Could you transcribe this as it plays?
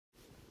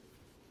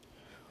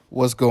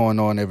What's going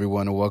on,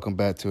 everyone, and welcome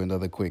back to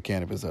another quick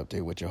cannabis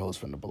update with your host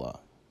from the blog.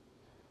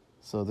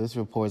 So this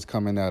report is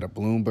coming out of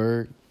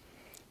Bloomberg.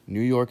 New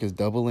York is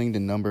doubling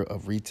the number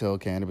of retail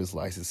cannabis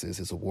licenses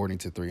it's awarding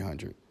to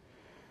 300.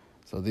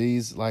 So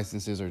these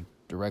licenses are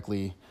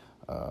directly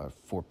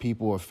for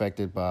people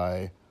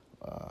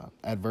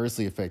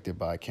adversely affected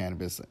by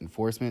cannabis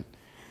enforcement.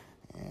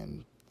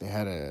 And they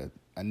had an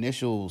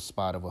initial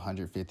spot of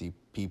 150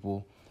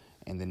 people,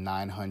 and then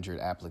 900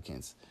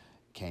 applicants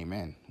came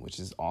in, which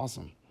is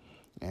awesome.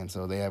 And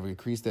so they have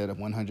increased that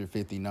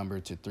 150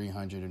 number to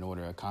 300 in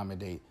order to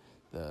accommodate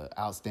the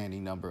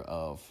outstanding number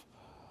of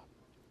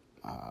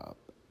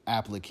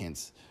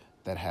applicants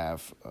that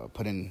have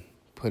put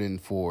in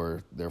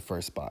for their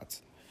first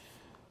spots.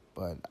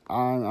 But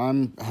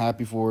I'm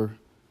happy for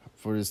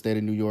the state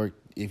of New York.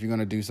 If you're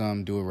gonna do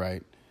something, do it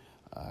right.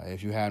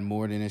 If you had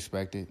more than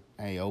expected,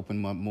 hey,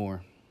 open up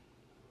more,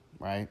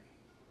 right?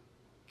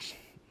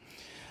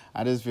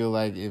 I just feel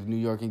like if New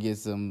York can get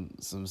some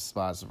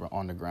spots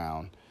on the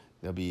ground,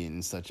 they'll be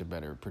in such a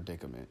better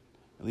predicament.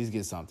 At least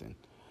get something.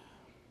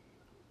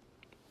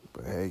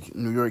 But hey,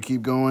 New York,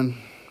 keep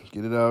going,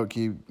 get it out,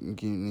 keep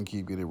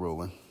get it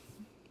rolling.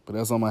 But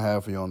that's all I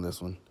have for you on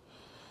this one.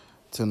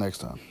 Till next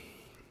time.